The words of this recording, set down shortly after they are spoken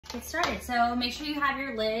get started. So make sure you have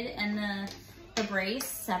your lid and the brace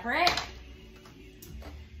separate.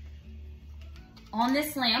 On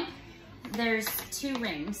this lamp, there's 2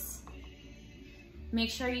 rings. Make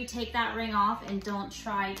sure you take that ring off and don't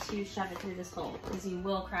try to shove it through this hole because you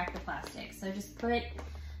will crack the plastic. So just put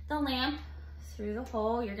the lamp through the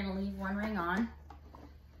hole. You're gonna leave 1 ring on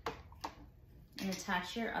and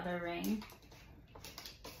attach your other ring.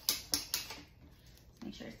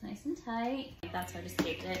 Make sure it's nice and tight. That's how I just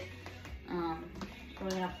taped it. We're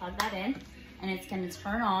gonna plug that in and it's gonna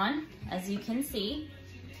turn on, as you can see,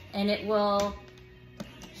 and it will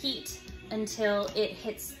heat until it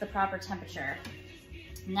hits the proper temperature.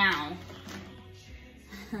 Now,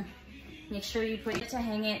 make sure you put it to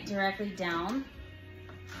hang it directly down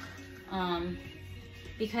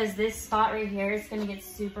because this spot right here is gonna get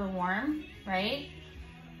super warm, right?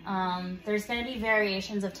 There's gonna be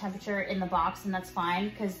variations of temperature in the box, and that's fine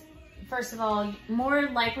because first of all, more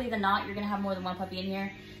likely than not, you're gonna have more than 1 puppy in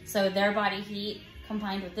here. So their body heat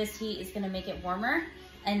combined with this heat is gonna make it warmer.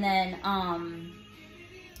 And then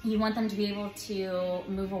you want them to be able to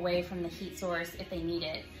move away from the heat source if they need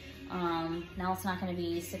it. Now it's not gonna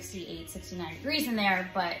be 68, 69 degrees in there,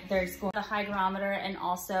 but there's going to be a hygrometer and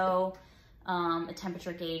also a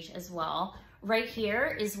temperature gauge as well. Right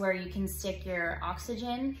here is where you can stick your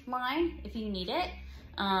oxygen line if you need it.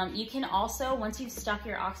 You can also, once you've stuck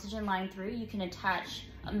your oxygen line through, you can attach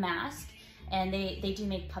a mask, and they do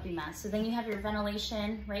make puppy masks. So then you have your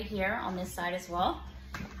ventilation right here on this side as well.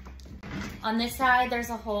 On this side, there's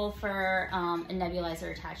a hole for a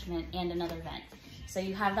nebulizer attachment and another vent. So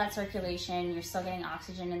you have that circulation, you're still getting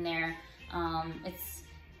oxygen in there.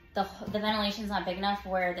 The ventilation's not big enough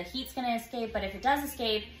where the heat's gonna escape, but if it does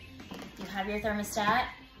escape, you have your thermostat.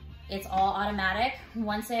 It's all automatic.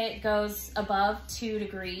 Once it goes above 2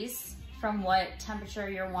 degrees from what temperature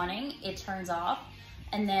you're wanting, it turns off.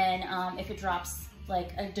 And then if it drops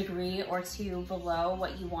like a degree or 2 below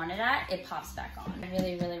what you want it at, it pops back on. I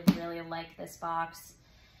really, really, really like this box.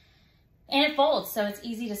 And it folds, so it's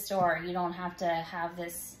easy to store. You don't have to have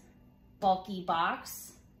this bulky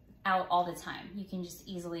box out all the time. You can just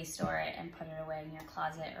easily store it and put it away in your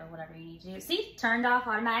closet or whatever you need to do. See, turned off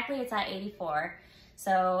automatically, it's at 84.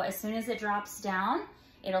 So as soon as it drops down,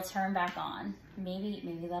 it'll turn back on.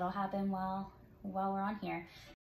 Maybe that'll happen while we're on here.